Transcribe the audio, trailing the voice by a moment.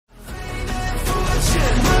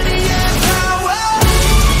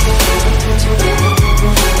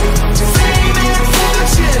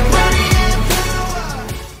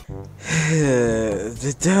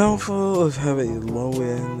downfall of having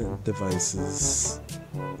low-end devices.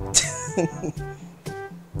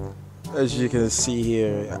 As you can see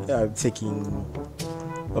here, I'm taking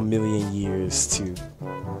a million years to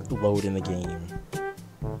load in the game.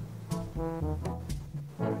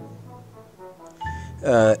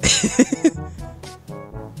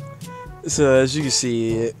 So as you can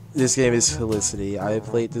see, this game is Felicity. I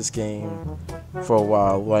played this game for a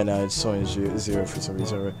while. Right now it's showing 0 for some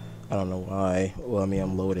reason. I don't know why. Well, I mean,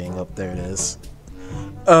 I'm loading up. There it is.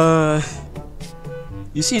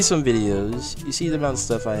 You see some videos. You see the amount of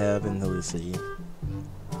stuff I have in Felicity.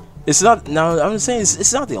 It's not. Now I'm saying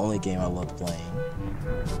it's not the only game I love playing.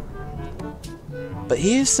 But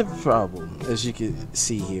here's the problem, as you can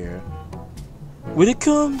see here. When it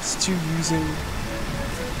comes to using.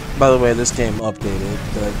 By the way, this game updated,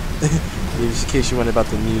 but in case you wonder about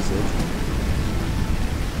the music.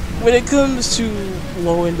 When it comes to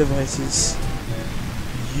low-end devices,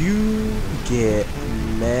 you get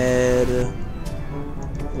mad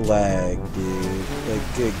lag, dude.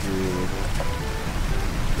 Like, good grief.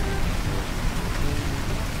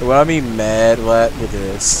 What I mean mad lag with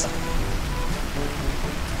this,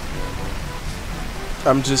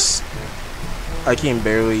 I can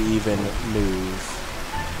barely even move.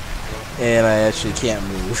 And I actually can't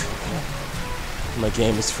move. My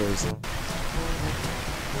game is frozen.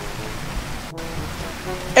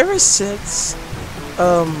 Ever since,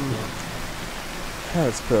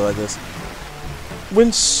 let's put it like this.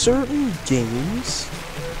 When certain games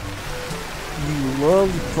you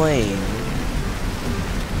love playing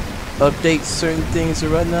update certain things or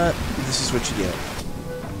whatnot, this is what you get.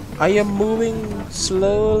 I am moving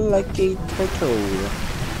slow like a turtle.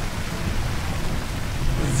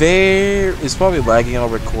 It's probably lagging on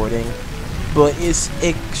recording, but it's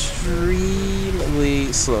extremely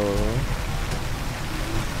slow.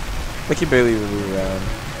 I can barely move around.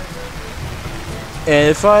 And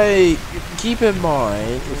if I keep in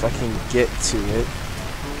mind, if I can get to it,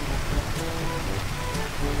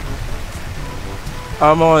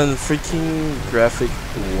 I'm on freaking graphic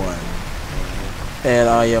 1, and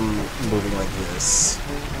I am moving like this.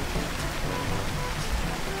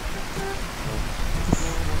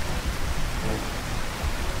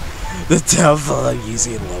 The downfall of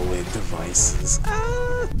using low-end devices.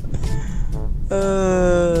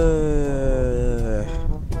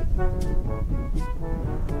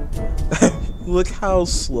 Look how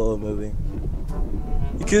slow I'm moving.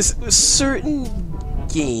 Because certain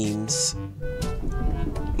games,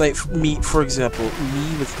 like for example,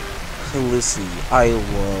 me with Felicity, I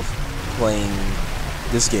love playing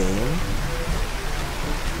this game.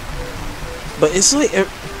 But it's like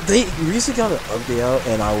they recently got an update out,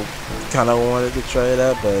 and I kind of wanted to try it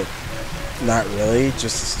out, but not really,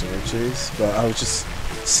 just the storages. But I was just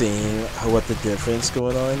seeing what the difference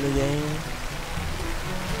going on in the game,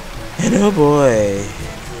 and oh boy,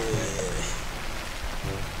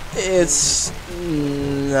 it's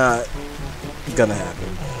not gonna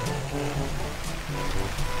happen.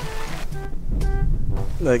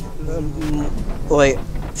 Like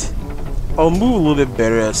I'll move a little bit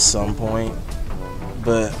better at some point.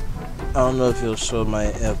 But I don't know if it'll show my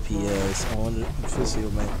FPS. I wonder if you'll see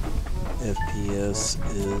what my FPS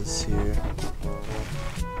is here.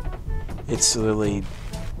 It's literally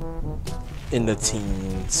in the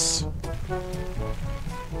teens.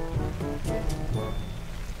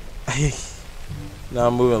 Now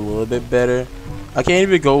I'm moving a little bit better. I can't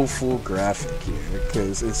even go full graphic here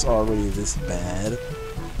because it's already this bad.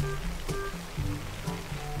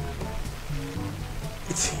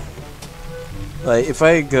 Like, if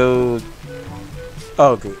I go...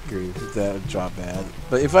 Oh, good grief, that would drop bad.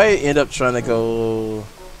 But if I end up trying to go...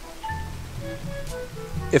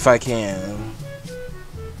 If I can...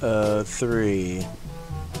 3...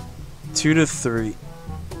 2 to 3...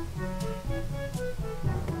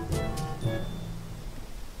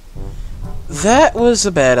 That was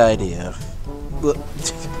a bad idea.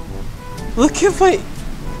 Look at my...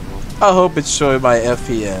 I hope it's showing my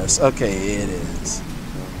FPS. Okay, it is.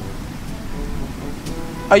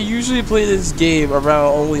 I usually play this game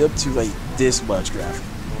around only up to like this much graphic.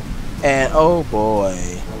 And oh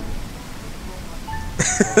boy.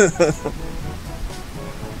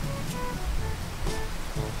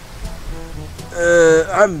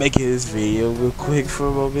 I'm making this video real quick for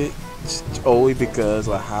a moment. Just only because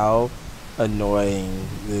of how annoying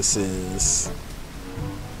this is.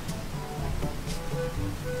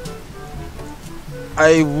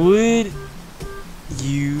 I would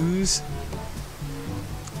use...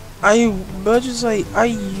 I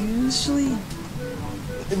usually...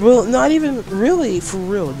 Well, not even... Really, for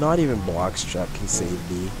real, not even Blockstrap can save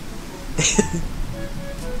me.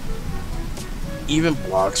 even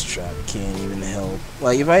Blocks Trap can't even help.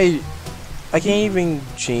 Like if I can't even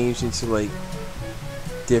change into like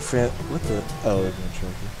different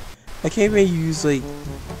I can't even use like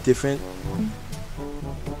different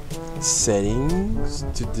settings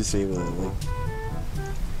to disable it. Like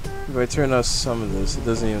if I turn off some of this, it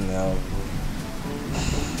doesn't even help.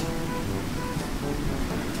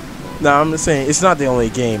 No, I'm just saying it's not the only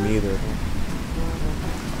game either.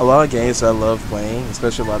 A lot of games I love playing,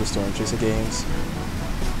 especially a lot of Storm Chaser games.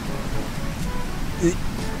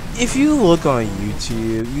 If you look on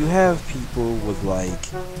YouTube, you have people with like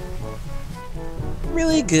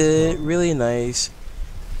really good, really nice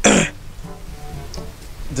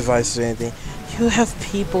devices or anything. You have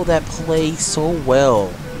people that play so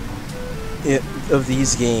well of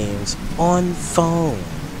these games on phone.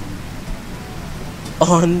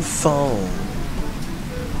 On phone.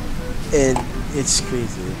 And it's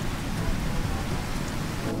crazy.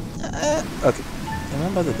 Okay. Am I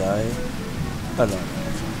about to die? Oh no.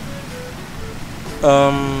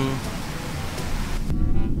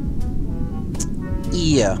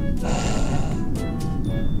 Yeah.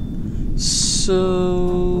 So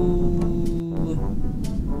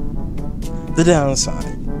the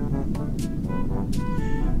downside.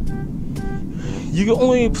 You can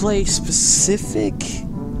only play specific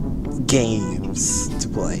games to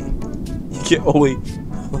play. You can only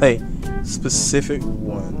play specific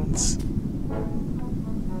ones.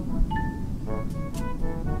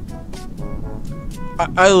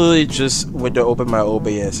 I literally just went to open my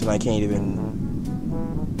OBS and I can't even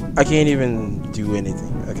do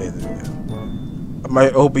anything. Okay, there we go. My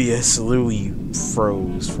OBS literally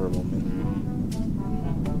froze for a moment.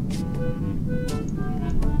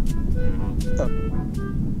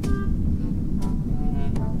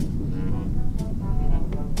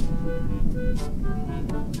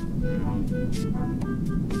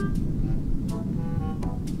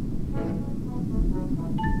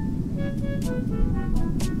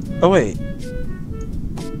 Oh wait.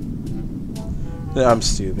 I'm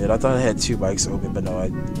stupid. I thought I had 2 bikes open, but no,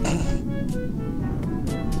 I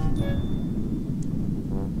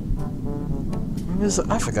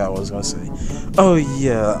forgot what I was gonna say. Oh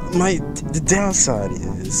yeah, the downside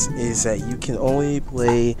is that you can only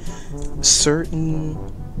play certain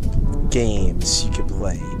games you can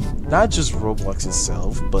play. Not just Roblox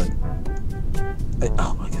itself, but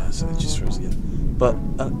oh my gosh, I just froze again. But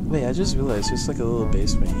wait, I just realized there's like a little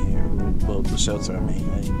basement here. Well, the shelter I mean.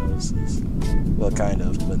 I didn't notice this. Well, kind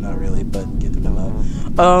of, but not really. But get the memo.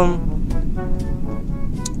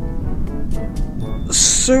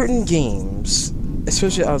 Certain games,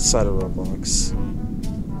 especially outside of Roblox,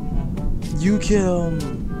 you can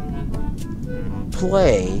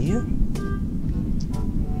play,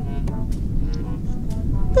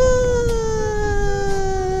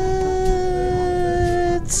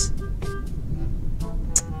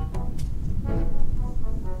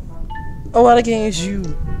 a lot of games you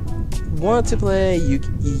want to play,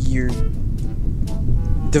 your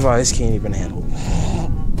device can't even handle.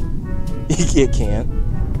 It can't.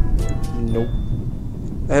 Nope.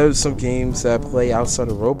 I have some games that I play outside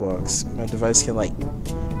of Roblox. My device can like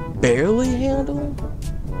barely handle,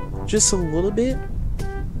 just a little bit.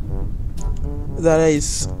 That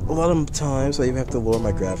is a lot of times I even have to lower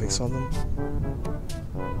my graphics on them.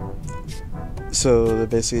 So that's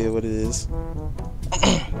basically what it is.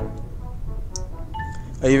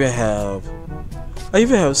 I even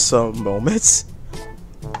have some moments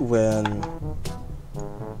when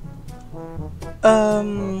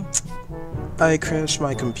I crash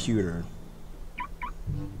my computer,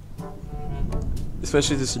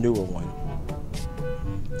 especially this newer one,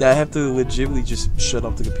 that I have to legitimately just shut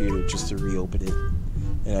off the computer just to reopen it,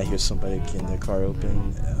 and I hear somebody getting their car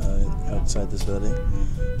open outside this building.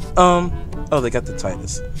 Oh, they got the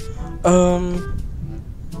Titus.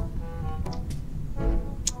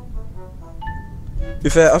 In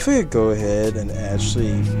fact, I think go ahead and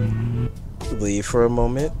actually leave for a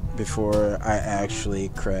moment before I actually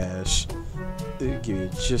crash. Give you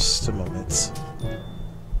just a moment.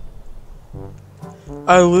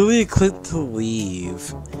 I literally clicked to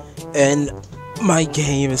leave, and my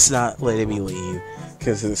game is not letting me leave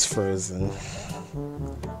because it's frozen.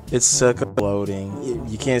 It's stuck loading.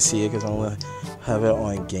 You can't see it because I only have it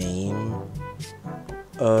on game.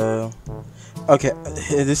 Okay,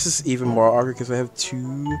 this is even more awkward because I have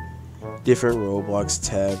 2 different Roblox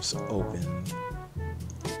tabs open.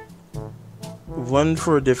 One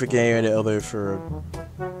for a different game and the other for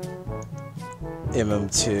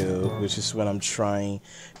MM2, which is what I'm trying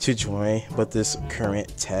to join, but this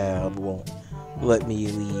current tab won't let me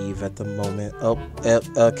leave at the moment. Oh,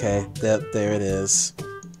 okay, there it is.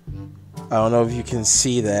 I don't know if you can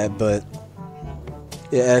see that, but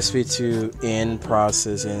it asked me to end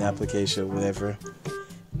process in application, whatever.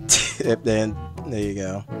 Then there you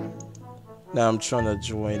go. Now I'm trying to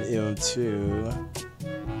join M2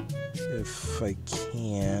 if I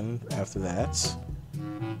can after that.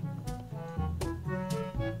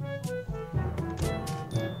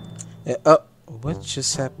 Oh, what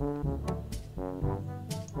just happened?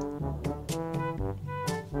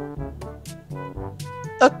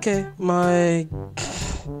 Okay,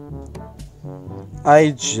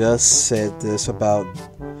 I just said this about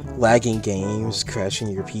lagging games crashing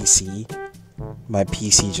your PC. My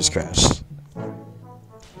PC just crashed.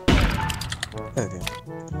 Okay.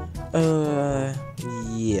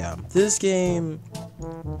 Yeah. This game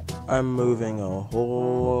I'm moving a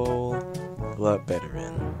whole lot better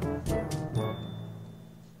in.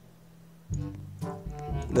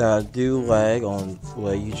 Now, I do lag on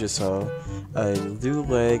what you just saw. I do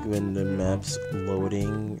lag when the map's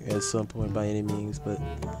loading at some point by any means, but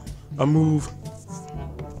I move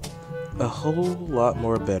a whole lot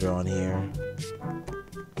more better on here.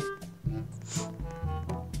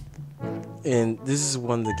 And this is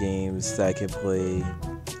one of the games that I can play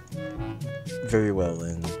very well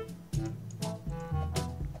in.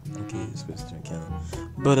 Okay, switch to camera.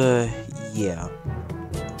 But yeah.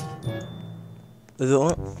 The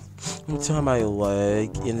only time I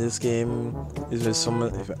lag in this game is when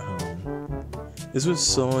someone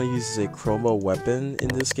uses a chroma weapon in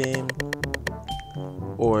this game,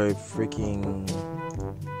 or the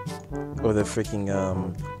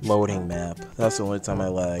freaking loading map. That's the only time I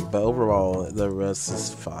lag. But overall, the rest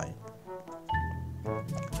is fine.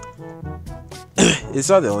 It's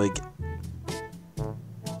not the only.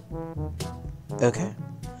 Okay.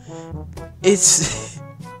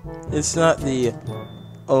 It's not the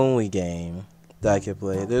only game that I can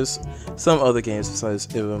play. There's some other games besides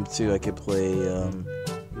M2 I could play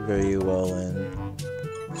very well in.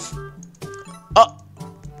 Oh,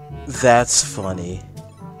 that's funny.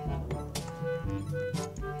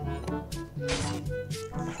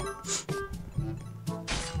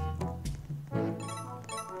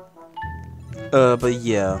 But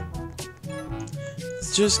yeah,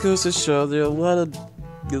 it just goes to show there are a lot of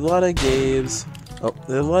games. Oh,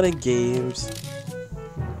 there are a lot of games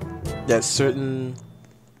that certain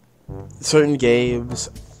games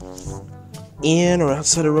in or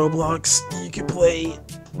outside of Roblox you can play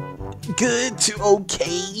good to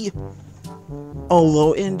okay on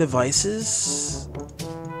low-end devices,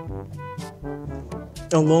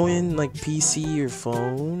 on low-end like PC or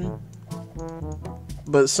phone.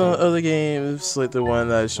 But some other games, like the one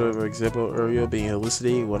that I showed for example earlier, being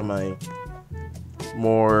Helicity, one of my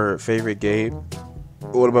more favorite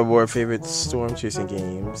storm chasing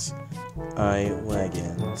games, I lag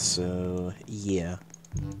in. So yeah.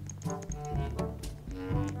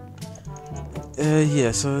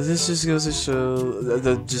 Yeah, so this just goes to show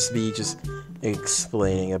just me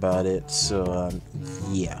explaining about it. So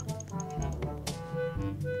yeah.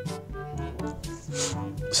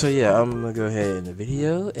 So yeah, I'm gonna go ahead in the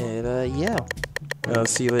video, and yeah, I'll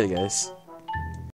see you later, guys.